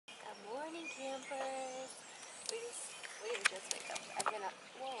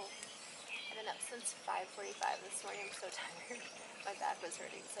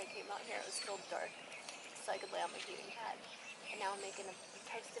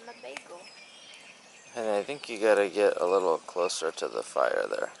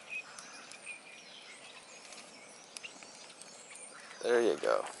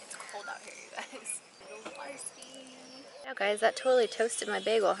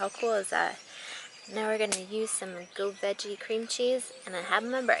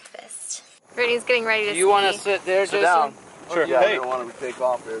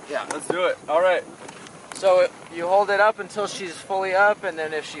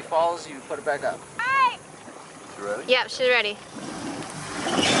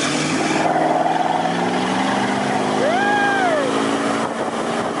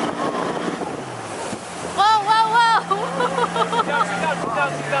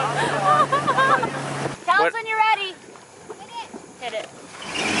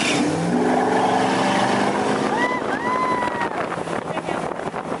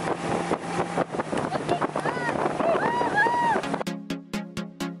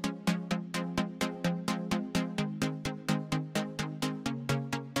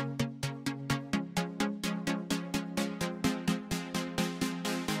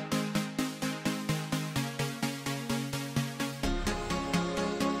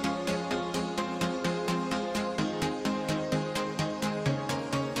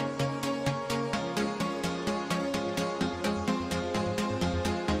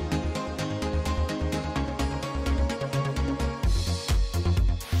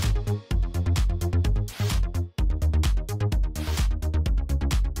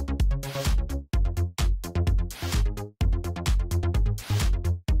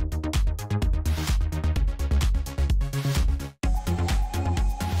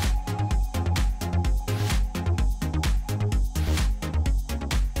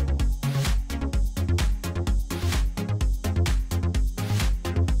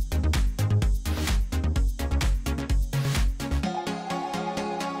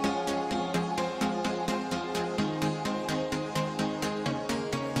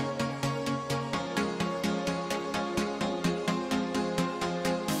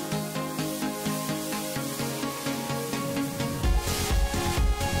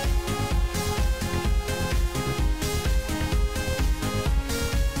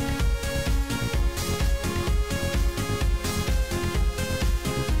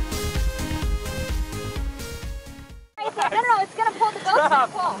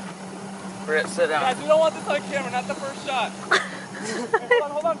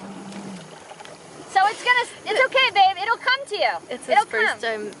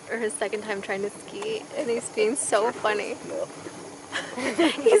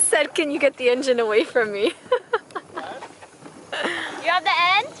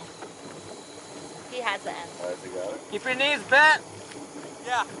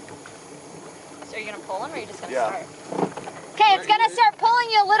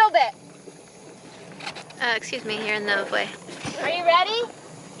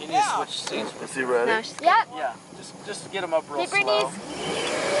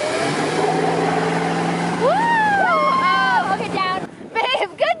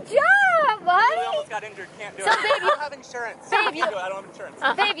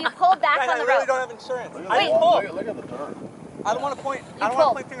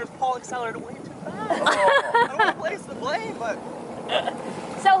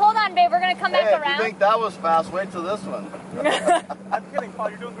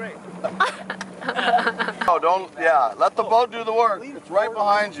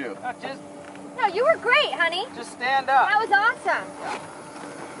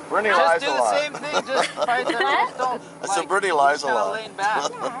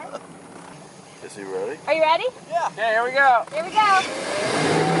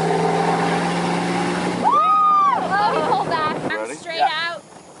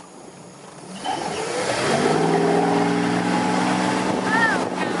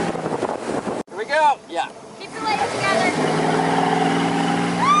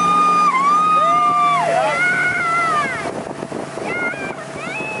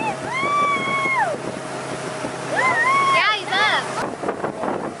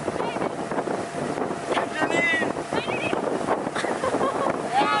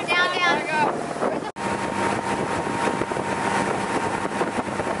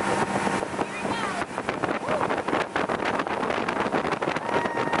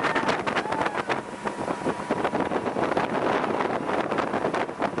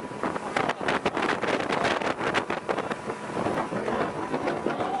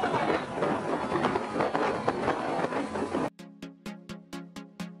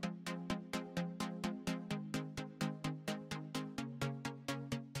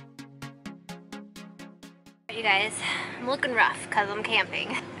You guys, I'm looking rough because I'm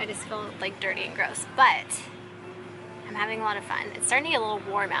camping. I just feel like dirty and gross, but I'm having a lot of fun. It's starting to get a little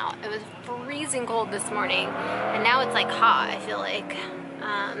warm out. It was freezing cold this morning, and now it's like hot, I feel like.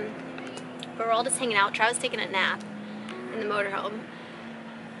 But we're all just hanging out. Travis taking a nap in the motorhome.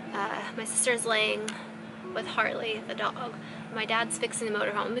 My sister's laying with Harley, the dog. My dad's fixing the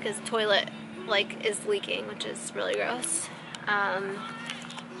motorhome because the toilet is leaking, which is really gross.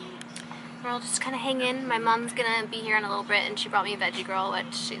 We're all just kind of hanging. My mom's gonna be here in a little bit, and she brought me a veggie girl,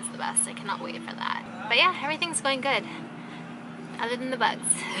 which she's the best. I cannot wait for that. But yeah, everything's going good. Other than the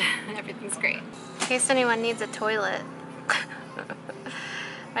bugs, everything's great. In case anyone needs a toilet,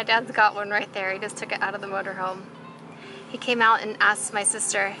 my dad's got one right there. He just took it out of the motorhome. He came out and asked my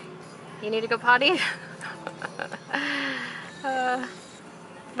sister, "You need to go potty?" What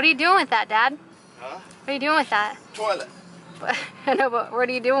are you doing with that, Dad? Huh? What are you doing with that? Toilet. I know, but what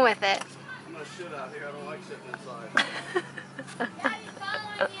are you doing with it? I'm gonna shit out here. I don't like sitting inside.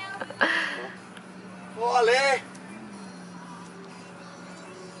 Wally!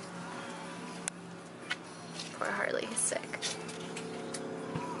 Poor Harley, he's sick.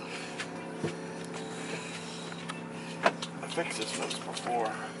 I fixed this once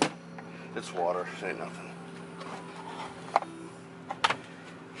before. It's water. It ain't nothing.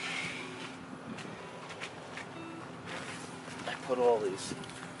 I put all these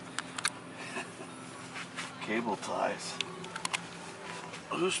cable ties.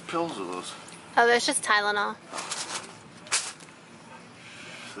 Whose pills are those? Oh, there's just Tylenol.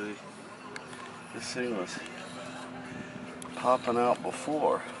 See, this thing was popping out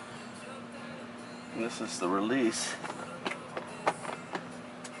before. And this is the release.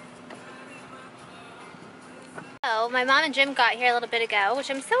 Oh, my mom and Jim got here a little bit ago, which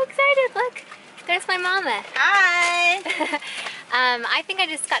I'm so excited. Look, there's my mama. Hi! I think I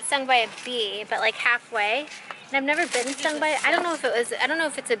just got stung by a bee, but like halfway. And I've never been stung by it. I don't know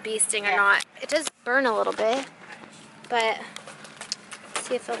if it's a bee sting or not. It does burn a little bit, but let's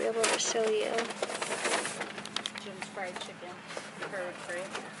see if I'll be able to show you. Jim's fried chicken.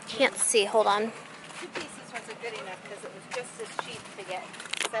 Can't see, hold on. 2 pieces wasn't good enough because it was just as cheap to get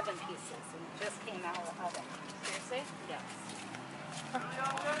 7 pieces, and it just came out of the oven. Seriously? Yes.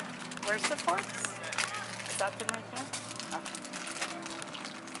 Where's the forks? Is that them right there? Okay.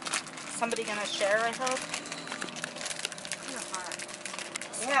 Somebody gonna share, I hope?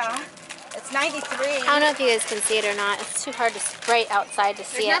 Yeah. It's 93. I don't know if you guys can see it or not. It's too hard to right outside to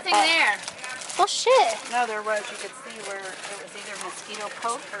see There's it. nothing there. Well, shit. No, there was. You could see where it was either mosquito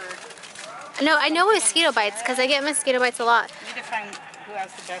poke or... No, I know mosquito bites because I get mosquito bites a lot. We need to find who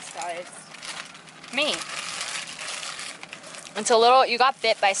has the best eyes. Me. It's a little, you got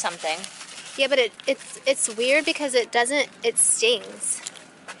bit by something. Yeah, but it's weird because it stings.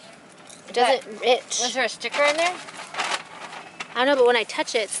 It doesn't itch. Was there a sticker in there? I don't know, but when I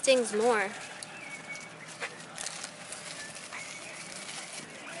touch it, it stings more.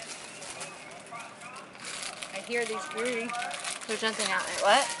 I hear these groovy There's nothing out there.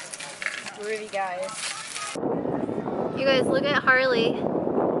 What? groovy guys. You guys, look at Harley.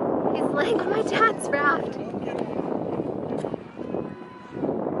 He's laying on my dad's raft.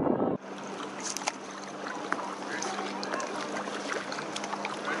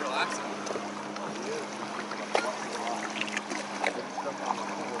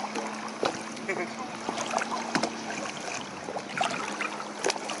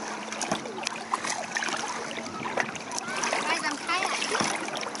 Guys, I'm kayaking.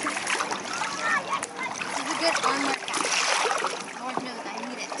 This is a good arm workout. Lord knows I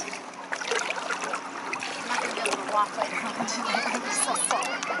need it. I'm not going to be able to walk later on today. I'm so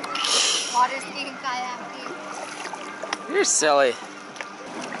sorry. Water skiing, kayaking. You're silly.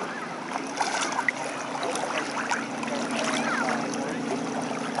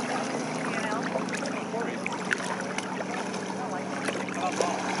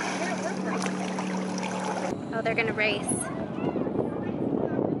 Oh, they're going to race.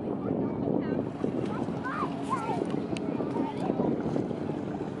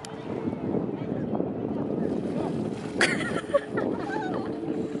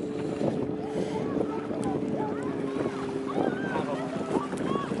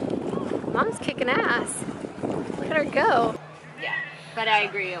 Mom's kicking ass. Look at her go. Yeah. But I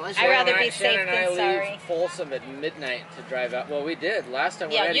agree, it was I'd rather be Shannon safe and I than sorry. leave Folsom at midnight to drive out. Well, we did last time.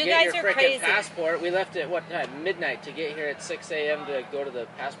 Yeah, we had to you get guys your are frickin' crazy. passport. We left at what time? Midnight to get here at 6 a.m. to go to the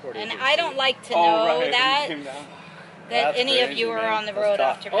passport And agency. I don't like to know that That's any of you crazy, are man. on the That's road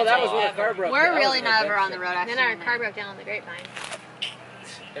tough. after Oh, that was when the ever. car broke. We're That was really an not ever on the adventure. road, Then actually. our car broke down on the grapevine.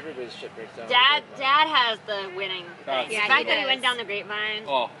 Everybody's shit breaks down. Dad has the winning thing. Yeah, the fact he that he does. went down the grapevine.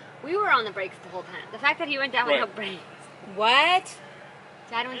 Oh, We were on the brakes the whole time. The fact that he went down without brakes. What?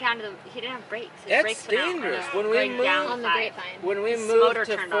 Dad went down to the. He didn't have brakes. His That's brakes went out dangerous. on When we going moved down on the side. grapevine. When we His moved motor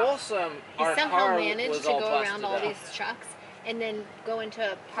to turned off. Folsom, He our somehow car managed was to all go around busted all out. these trucks and then go into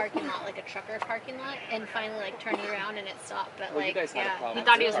a parking lot, like a trucker parking lot, and finally like turn it around and it stopped. But Well, you like, guys had a yeah, problem. He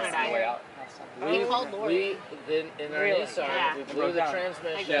thought he was with gonna the car on the die. way out. He called Lori. Then in our Really? Nissan, Yeah. we It blew broke the down.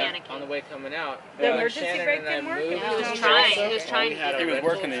 transmission Like panicking. on the way coming out. The When emergency Shannon brake and I didn't work? moved Yeah, he to was Folsom, trying. He was trying we to had get a He was rental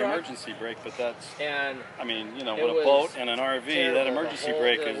working the truck, emergency brake, but that's, and I mean, you know, It with a was boat and an RV, terrible. that The emergency whole-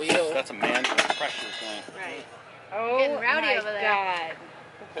 brake the is, wheel- that's a manual pressure thing. Right. Oh Getting rowdy my over there. God.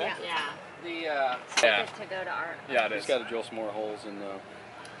 Yeah. Yeah. the Yeah, Get to go to our Yeah, it he's is. got to drill some more holes in the...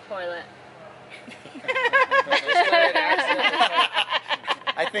 toilet.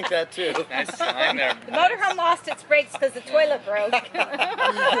 I think that too. Nice sign there. The motorhome lost its brakes because the toilet broke.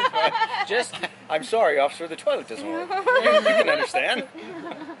 Just, I'm sorry, officer, the toilet doesn't work. You can understand.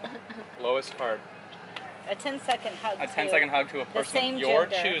 Lowest card. A 10-second hug. A to 10-second hug to a the person same of your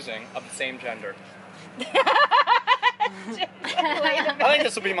gender. choosing of the same gender. I think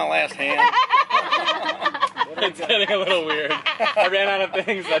this will be my last hand. It's getting a little weird. I ran out of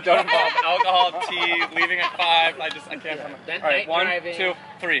things that don't involve alcohol, tea, leaving at 5. I can't. That All right, night 1, driving- 2,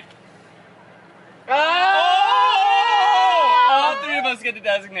 3. Oh! All 3 of us get to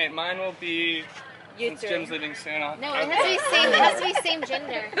designate. Mine will be. You Since three. Jim's leaving soon, I'll. No, it has to be same. It has to be same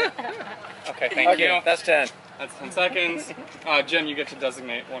gender. Okay, thank you. Okay, that's 10. That's 10 seconds. Jim, you get to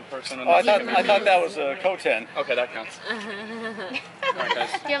designate one person. And Oh, I then thought that was a co-10. Okay, that counts. Alright, guys.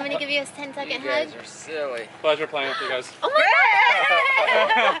 Do you want me to give you a 10-second you hug? guys are silly. Pleasure playing with you guys. Oh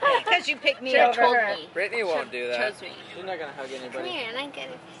my God! Because you picked me Should've over told her. me. Brittany won't do that. Chose me. She's not gonna hug Come anybody. here, and I get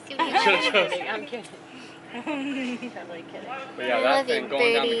it. See Should've what you chose want. me. I'm kidding. Totally kidding. But yeah, I that love thing you,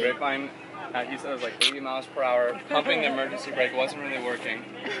 going down the Birdie. grapevine, he said it was like 80 miles per hour. Pumping the emergency brake wasn't really working.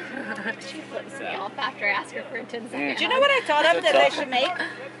 She flips me off after I ask her for a 10-second. Do you know what I thought of that they should make?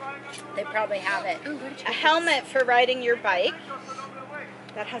 They probably have it. A helmet for riding your bike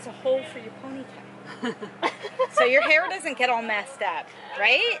that has a hole for your ponytail. So your hair doesn't get all messed up,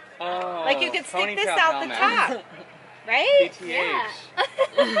 right? Oh, Like you could stick this ponytail out helmet. the top, right? PTH.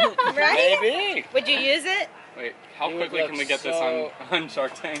 Right? Maybe. Would you use it? Wait, how You would quickly look can we get this so- on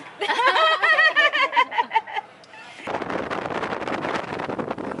Shark Tank?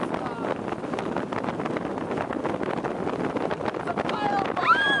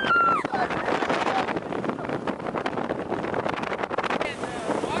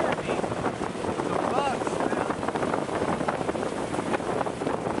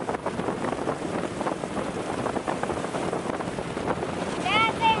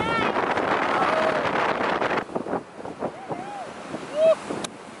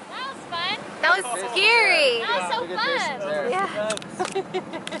 That was scary. That was so fun.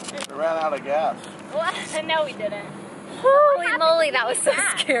 We ran out of gas. No, we didn't. Holy moly, that was so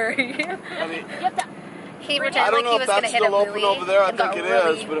scary. I mean, He I pretended don't like know he if was going to that's hit a still open buoy. over there. I and think got it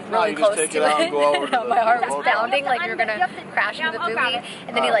really, is, but if not, really you just close take to it out and go over to the My heart was boat. pounding like we were going to crash into the buoy.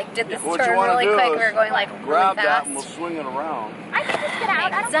 And then he like did this What you turn wanna really do quick. is We were going like grab really that and we'll fast. swing it around.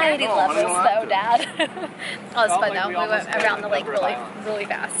 Anxiety No, honey, you levels don't have though, to. Dad. Oh, it was Felt fun like though. we We almost went around the lake did really, that. really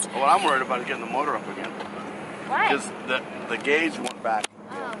fast. What I'm worried about is getting the motor up again. Why? Because the gauge went back.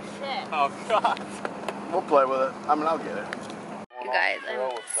 Oh, shit. Oh, God. We'll play with it. I mean, I'll get it. You guys,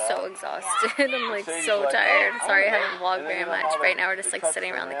 I'm so exhausted. I'm like so tired. Sorry I haven't vlogged very much. Right now we're just like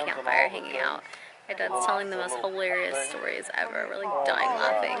sitting around the campfire hanging out. My dad's telling the most hilarious stories ever. We're like dying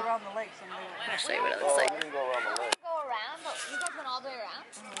laughing. I'll show you what it looks like. We can go around the lake. Go around, but you guys went all the way around?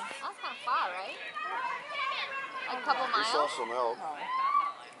 That's kind of far, right? Like a couple We saw miles? some elk.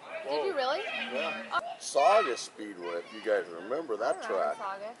 Did you really? Yeah. Saugus Speedway, if you guys remember that track,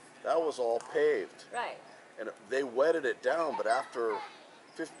 that was all paved. Right. And they wetted it down, but after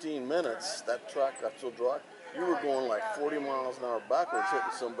 15 minutes, that track got so dry, you were going like 40 miles an hour backwards,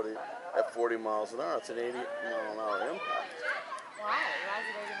 hitting somebody at 40 miles an hour. It's an 80 mile an hour impact. Why? Why is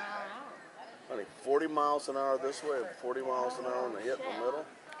it 80 mile an hour? Honey, 40 miles an hour this way and 40 miles an hour when they hit in the middle.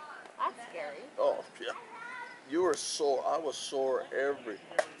 That's scary. Oh, yeah. You were sore. I was sore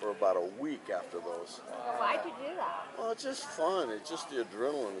for about a week after those. Well, why'd you do that? Well, it's just fun. It's just the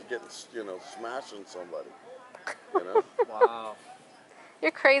adrenaline of getting, smashing somebody. You know? Wow.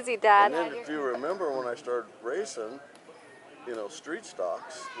 You're crazy, And Dad. then if you remember when I started racing, street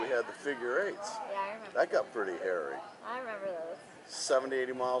stocks, we had the figure eights. Yeah, I remember. That got pretty hairy. I remember those. 70,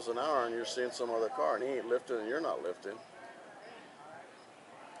 80 miles an hour and you're seeing some other car and he ain't lifting and you're not lifting.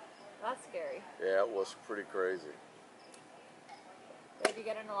 That's scary. Yeah, it was pretty crazy. Did you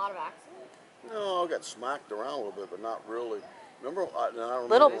get in a lot of accidents? No, I got smacked around a little bit, but not really Remember? I remember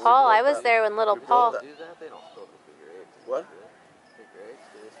Little when we Paul, built I was that. there when Little We built Paul. that. Do that? They don't still do figure eights. What? Figure eights?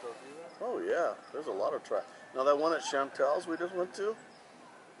 Do they still do that? Oh yeah, there's a lot of track. Now that one at Chantel's we just went to,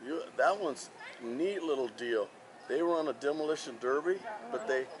 that one's a neat little deal. They run a demolition derby, but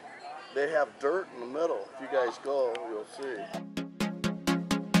they have dirt in the middle. If you guys go, you'll see.